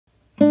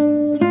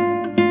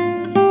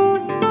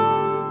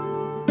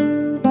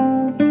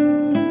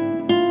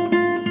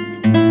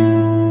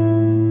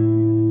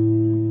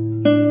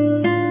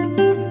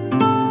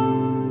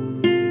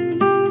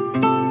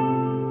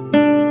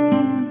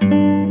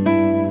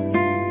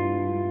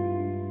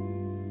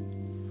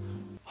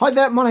Hi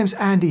there, my name's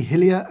Andy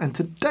Hillier and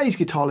today's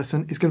guitar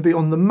lesson is going to be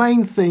on the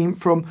main theme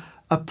from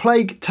A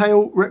Plague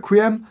Tale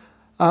Requiem.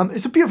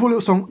 It's a beautiful little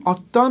song.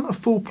 I've done a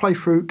full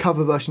playthrough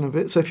cover version of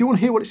it, so if you want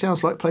to hear what it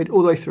sounds like played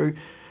all the way through,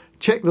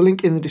 check the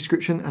link in the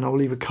description and I'll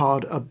leave a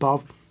card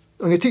above.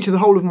 I'm going to teach you the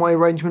whole of my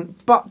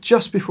arrangement, but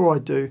just before I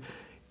do,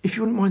 if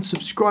you wouldn't mind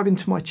subscribing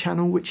to my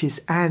channel, which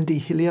is Andy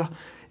Hillier,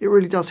 it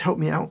really does help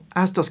me out,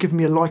 as does giving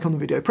me a like on the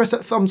video. Press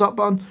that thumbs up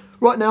button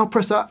right now,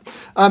 press that.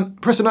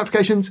 Press the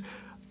notifications.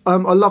 I'd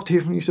love to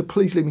hear from you, so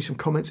please leave me some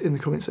comments in the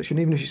comment section.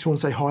 Even if you just want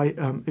to say hi,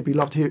 it'd be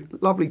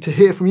lovely to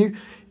hear from you.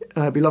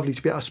 It'd be lovely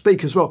to be able to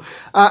speak as well.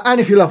 And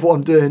if you love what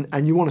I'm doing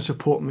and you want to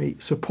support me,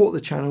 support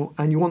the channel,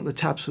 and you want the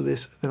tabs for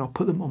this, then I'll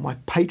put them on my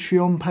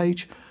Patreon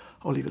page.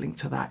 I'll leave a link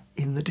to that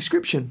in the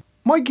description.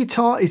 My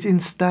guitar is in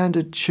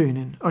standard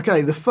tuning.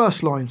 Okay, the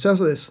first line sounds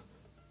like this.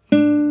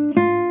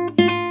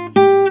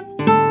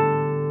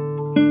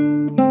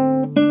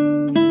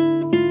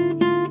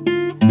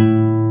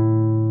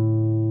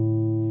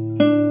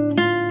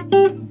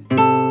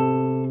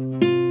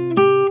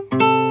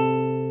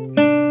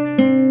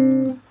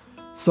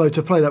 So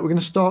to play that, we're going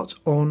to start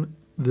on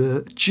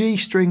the G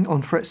string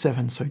on fret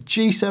 7. So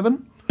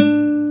G7,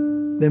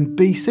 then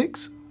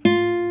B6,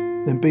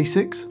 then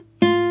B6,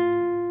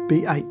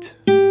 B8.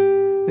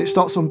 And it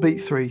starts on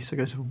beat 3. So it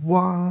goes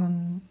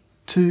 1,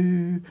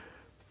 2,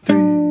 3.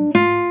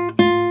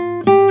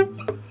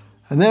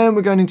 And then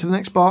we're going into the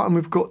next bar and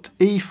we've got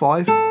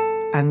E5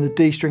 and the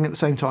D string at the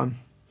same time.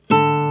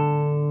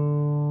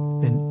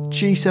 Then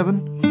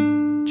G7,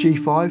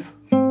 G5,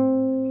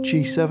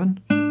 G7,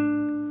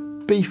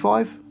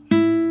 B5,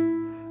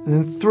 and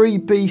then 3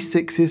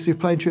 B6s, we're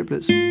playing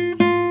triplets.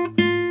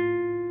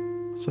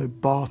 So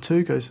bar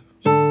 2 goes.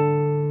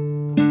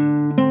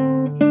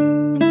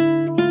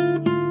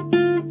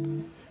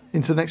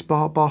 Into the next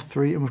bar, bar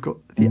 3, and we've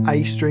got the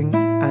A string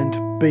and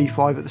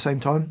B5 at the same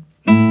time.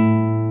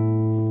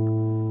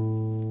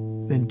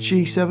 Then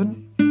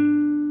G7,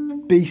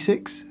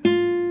 B6,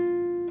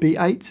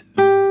 B8.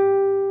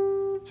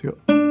 So we've got,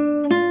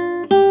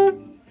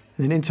 and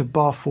then into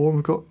bar 4, and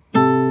we've got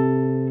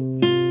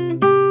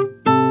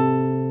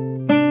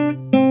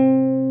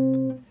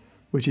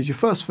which is your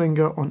first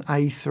finger on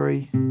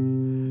A3.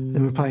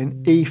 Then we're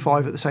playing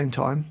E5 at the same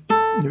time,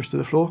 nearest to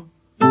the floor.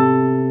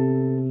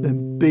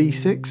 Then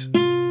B6,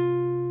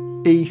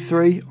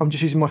 E3. I'm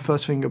just using my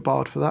first finger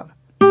barred for that.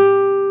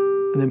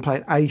 And then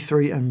playing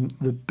A3 and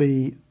the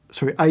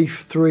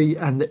A3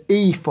 and the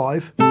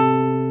E5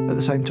 at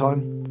the same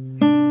time.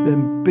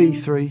 Then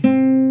B3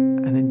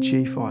 and then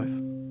G5.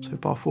 So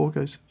bar 4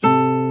 goes.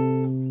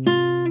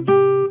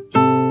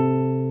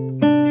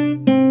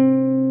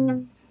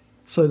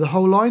 So the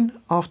whole line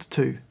after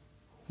 2.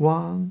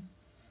 1,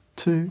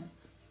 2.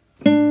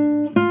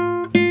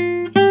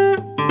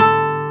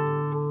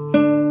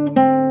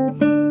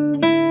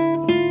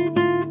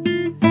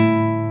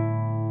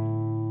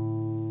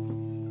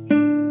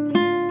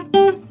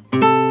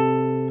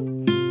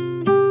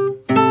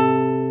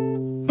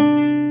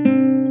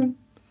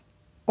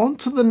 On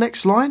to the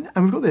next line,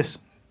 and we've got this.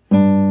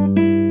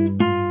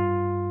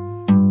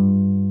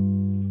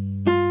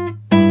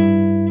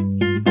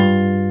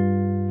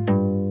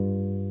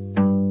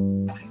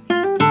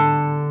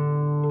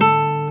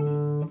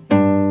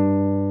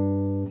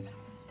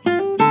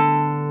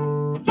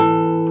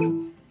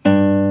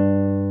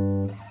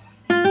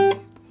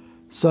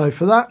 So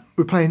for that,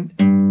 we're playing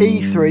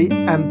E3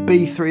 and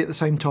B3 at the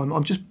same time.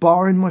 I'm just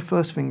barring my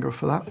first finger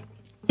for that.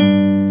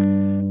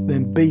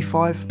 Then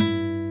B5,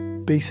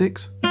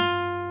 B6,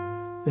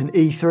 then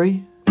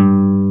E3,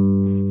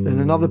 then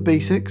another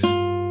B6,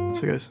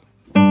 so it goes.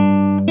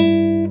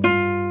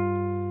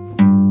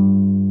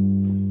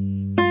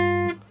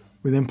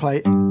 We then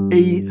play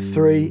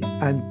E3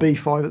 and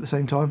B5 at the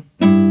same time.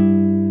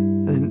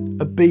 And then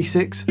a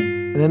B6,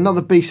 and then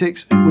another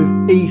B6 with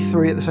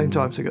E3 at the same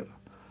time, so we got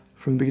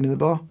from the beginning of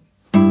the bar.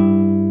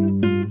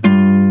 Then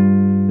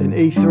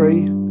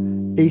E3,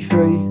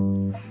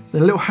 E3,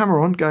 then a little hammer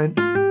on going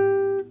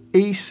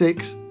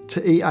E6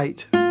 to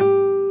E8.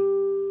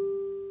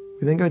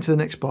 We then go into the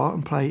next bar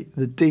and play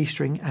the D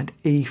string and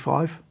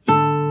E5,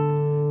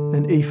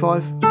 then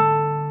E5,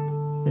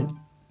 then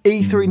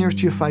E3 nearest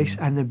to your face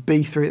and then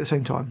B3 at the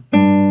same time.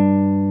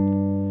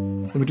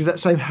 Then we do that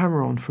same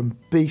hammer on from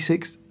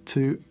B6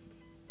 to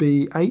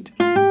B8.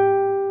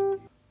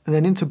 And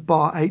then into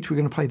bar 8, we're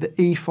going to play the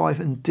E5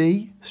 and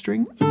D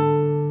string,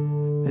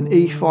 then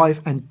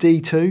E5 and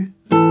D2,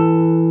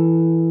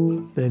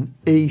 then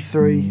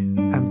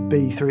E3 and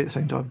B3 at the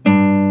same time.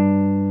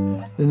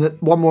 Then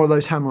one more of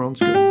those hammer-ons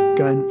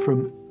going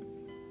from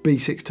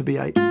B6 to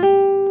B8.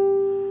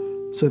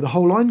 So the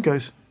whole line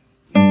goes.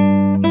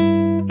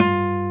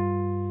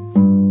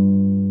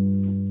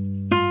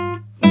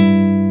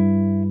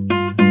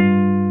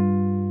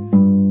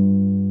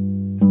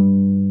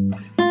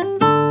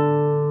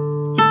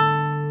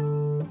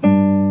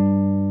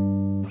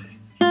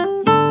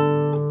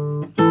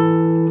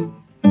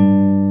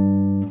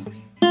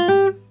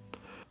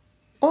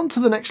 On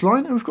to the next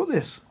line, and we've got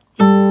this.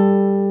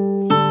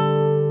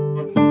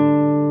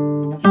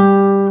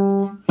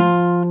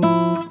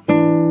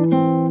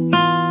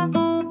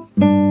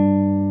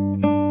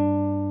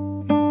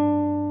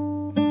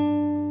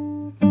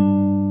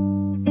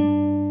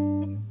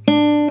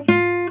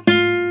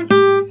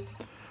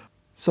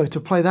 So to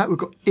play that, we've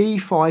got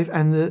E5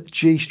 and the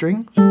G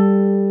string,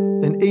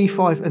 then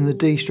E5 and the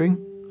D string,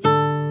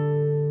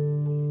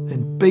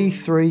 then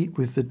B3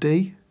 with the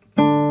D,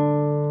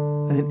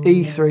 and then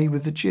E3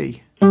 with the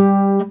G.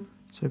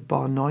 So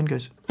bar 9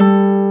 goes.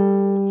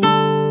 And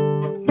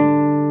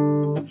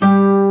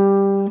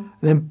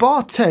then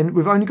bar 10,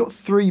 we've only got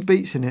 3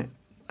 beats in it,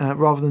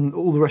 rather than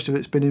all the rest of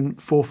it's been in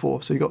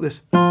 4/4. So you've got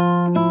this.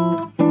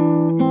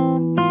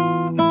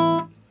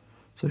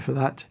 So for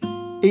that,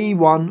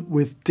 E1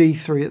 with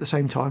D3 at the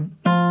same time,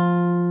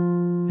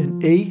 then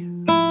E,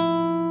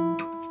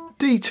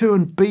 D2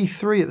 and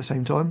B3 at the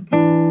same time,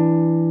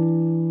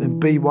 then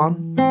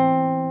B1,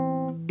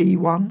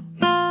 E1,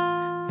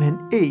 then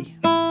E.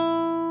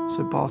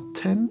 So bar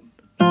 10.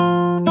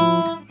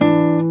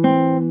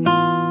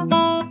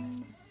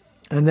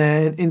 And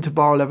then into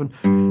bar 11,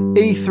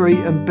 E3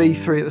 and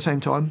B3 at the same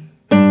time,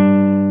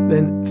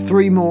 then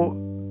 3 more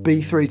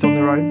B3s on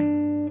their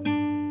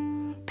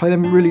own. Play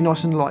them really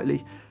nice and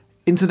lightly.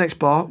 Into the next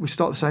bar, we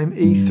start the same,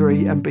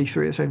 E3 and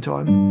B3 at the same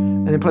time,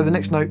 and then play the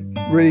next note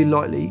really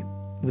lightly,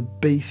 the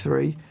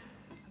B3,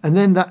 and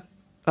then that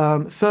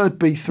third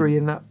B3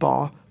 in that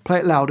bar, play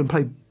it loud and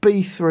play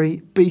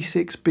B3,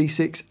 B6,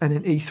 B6, and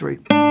then E3,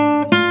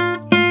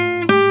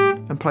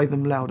 and play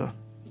them louder.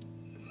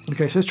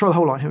 Okay, so let's try the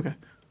whole line. Here we go.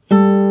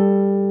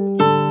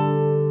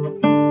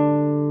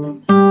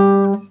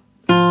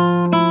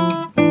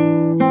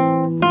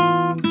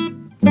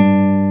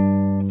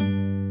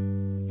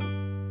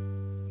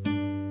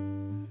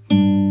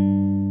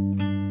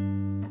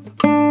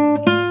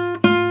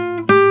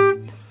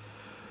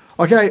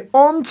 Okay,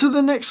 on to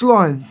the next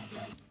line.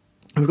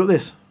 We've got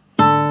this.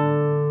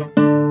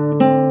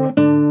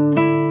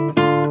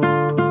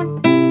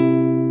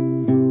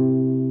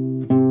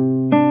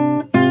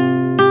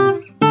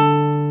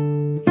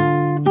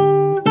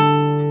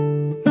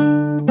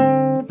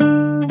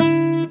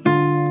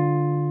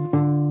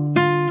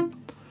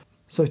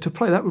 So to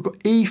play that, we've got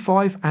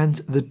E5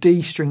 and the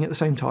D string at the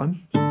same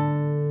time,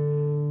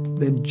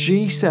 then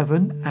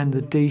G7 and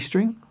the D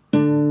string,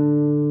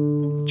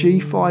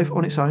 G5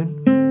 on its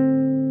own,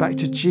 back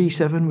to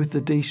G7 with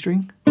the D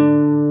string,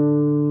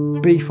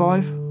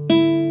 B5,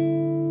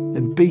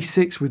 then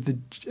B6 with the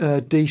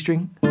D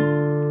string,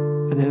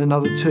 and then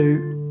another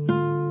 2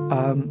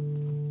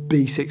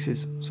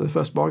 B6s. So the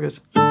first bar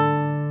goes.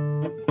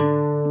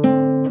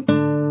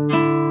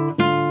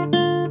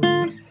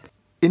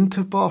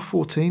 Into bar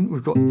 14,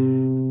 we've got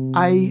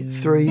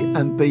A3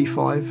 and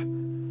B5,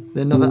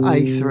 then another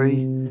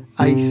A3,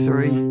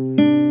 A3,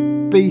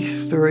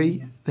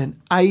 B3,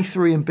 then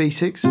A3 and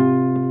B6,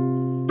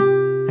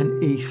 and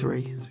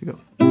E3. So you got.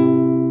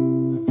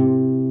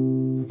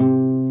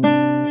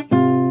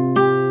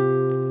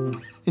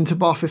 Into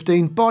bar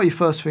 15, bar your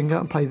first finger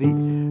and play the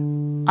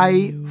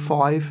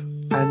A5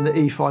 and the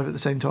E5 at the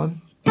same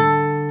time.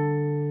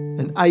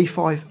 Then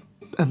A5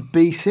 and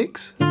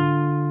B6,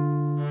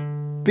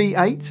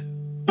 B8,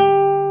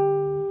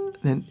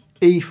 then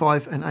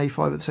E5 and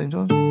A5 at the same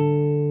time,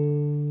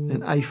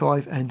 then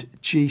A5 and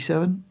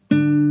G7,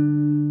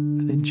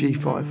 and then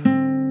G5.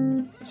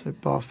 So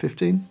bar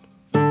 15.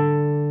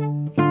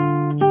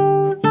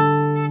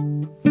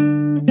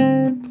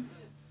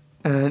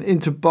 And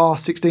into bar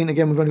 16,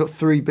 again we've only got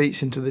 3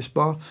 beats into this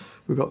bar.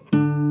 We've got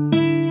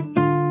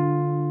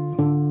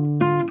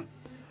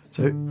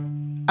so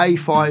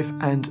A5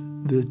 and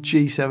the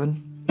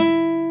G7,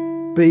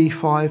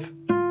 B5,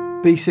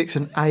 B6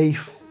 and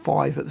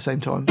A5 at the same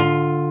time,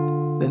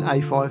 then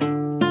A5,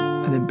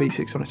 and then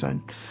B6 on its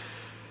own.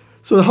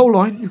 So the whole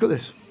line, you've got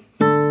this.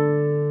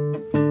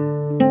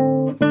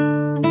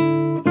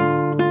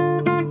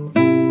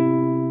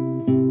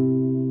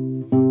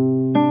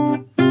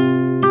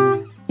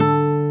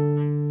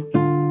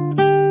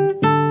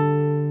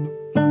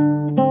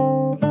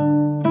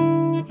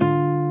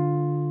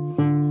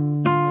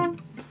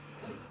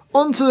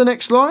 On to the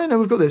next line, and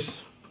we've got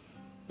this.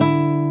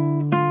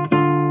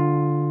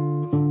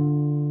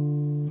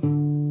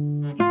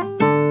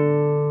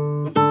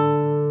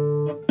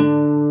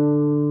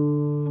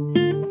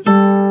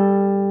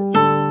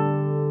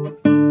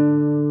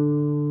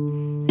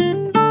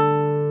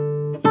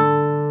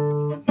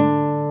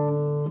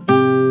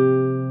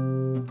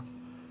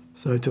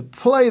 So to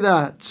play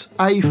that,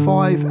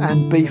 A5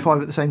 and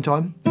B5 at the same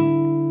time,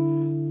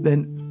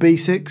 then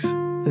B6,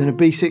 and then a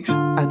B6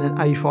 and an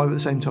A5 at the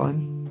same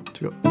time.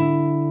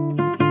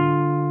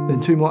 Then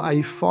 2 more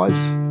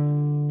A5s.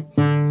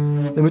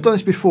 Then we've done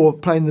this before,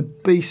 playing the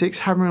B6,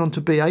 hammering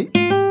onto B8,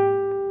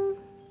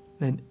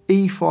 then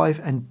E5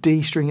 and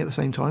D string at the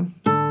same time,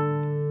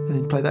 and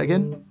then play that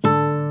again,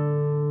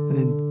 and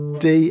then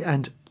D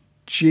and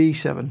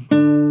G7.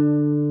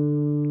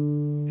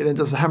 It then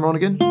does the hammer on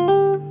again,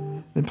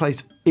 then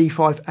plays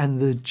E5 and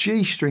the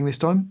G string this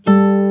time,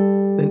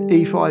 then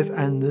E5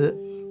 and the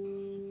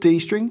D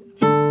string,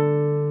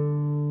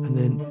 and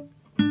then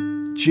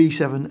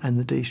G7 and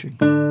the D string.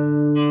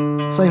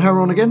 Same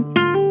hammer on again,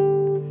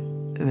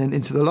 and then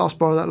into the last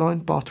bar of that line,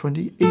 bar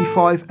 20,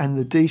 E5 and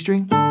the D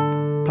string,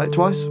 play it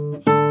twice,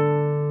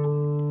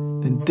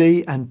 then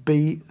D and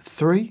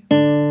B3,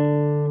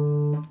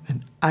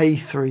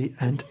 A3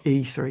 and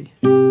E3,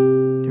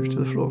 nearest to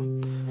the floor.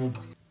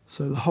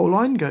 So the whole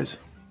line goes.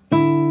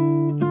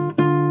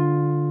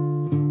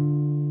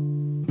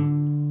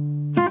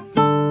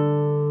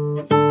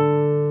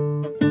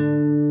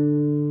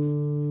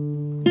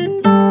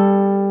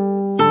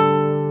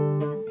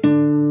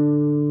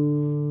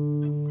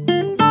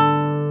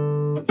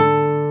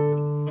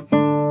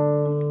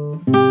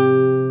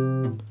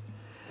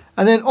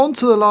 And then on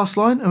to the last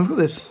line, and we've got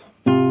this.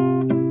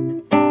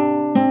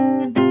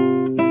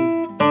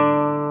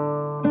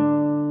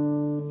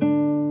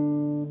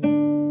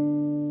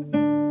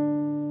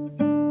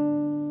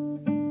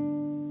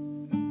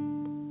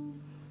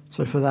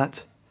 So for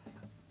that,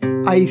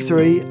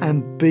 A3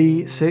 and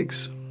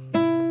B6,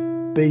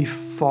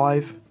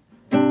 B5,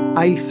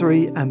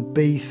 A3 and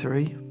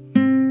B3,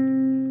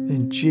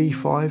 then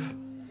G5,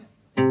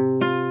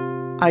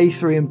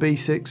 A3 and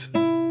B6,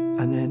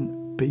 and then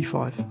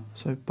B5.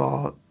 So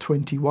bar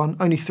 21,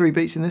 only 3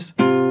 beats in this.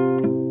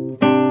 And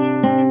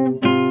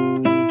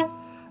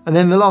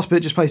then the last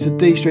bit just plays the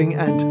D string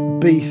and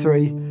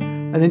B3,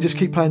 and then just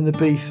keep playing the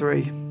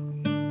B3.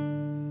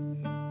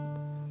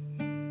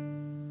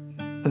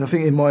 And I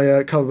think in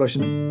my cover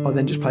version, I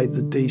then just played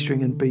the D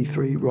string and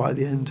B3 right at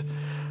the end.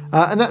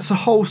 And that's the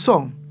whole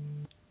song.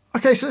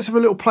 Okay, so let's have a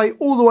little play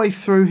all the way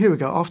through. Here we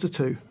go, after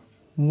 2.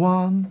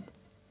 1,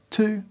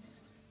 2.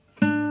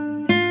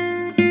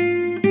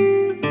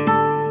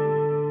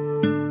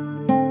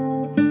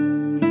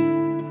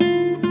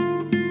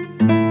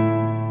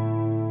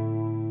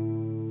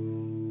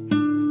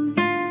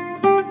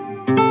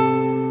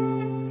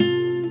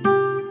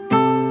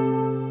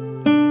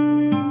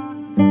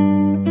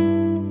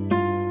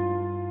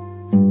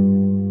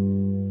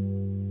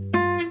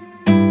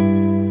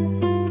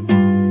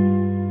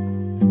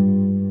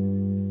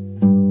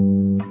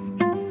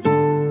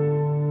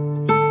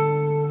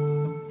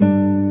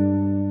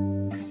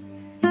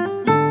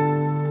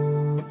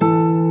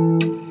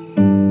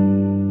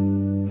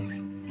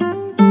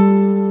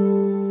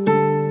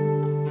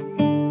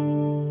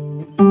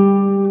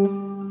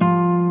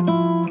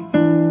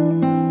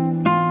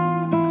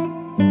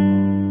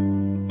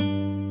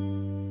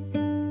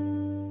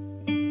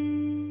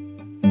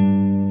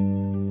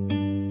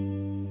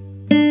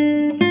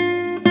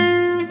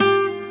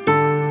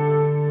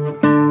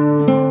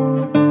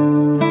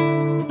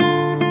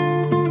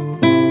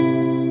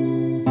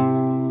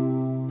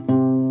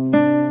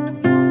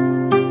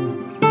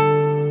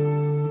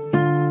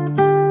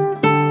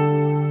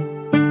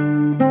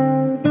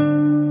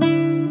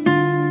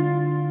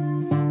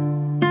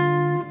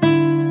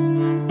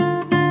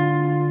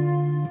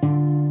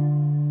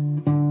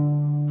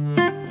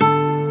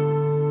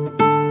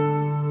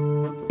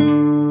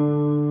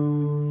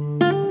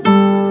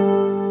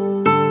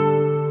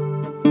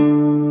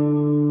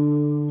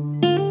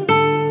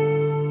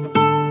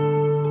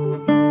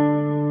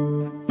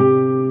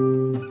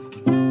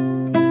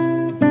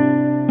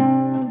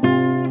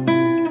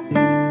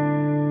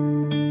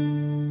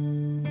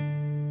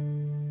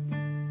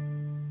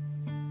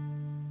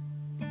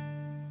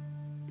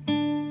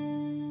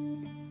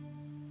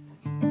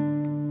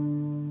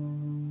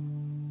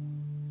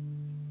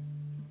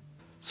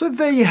 So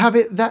there you have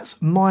it,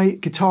 that's my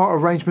guitar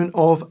arrangement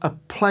of A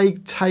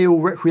Plague Tale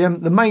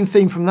Requiem, the main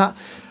theme from that.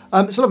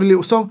 It's a lovely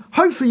little song.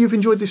 Hopefully you've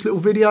enjoyed this little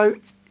video.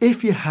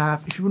 If you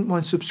have, if you wouldn't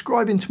mind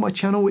subscribing to my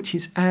channel, which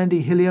is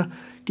Andy Hillier,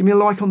 give me a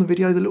like on the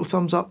video, the little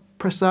thumbs up,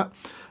 press that.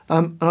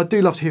 And I do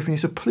love to hear from you,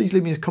 so please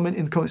leave me a comment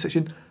in the comment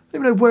section.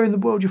 Let me know where in the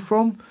world you're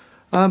from.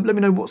 Let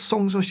me know what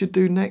songs I should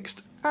do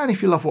next. And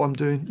if you love what I'm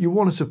doing, you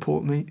want to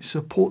support me,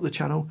 support the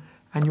channel,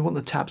 and you want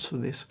the tabs for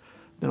this,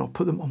 then I'll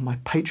put them on my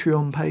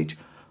Patreon page.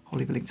 I'll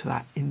leave a link to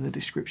that in the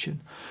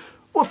description.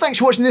 Well, thanks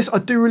for watching this. I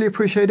do really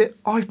appreciate it.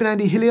 I've been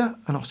Andy Hillier,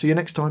 and I'll see you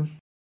next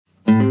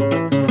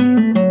time.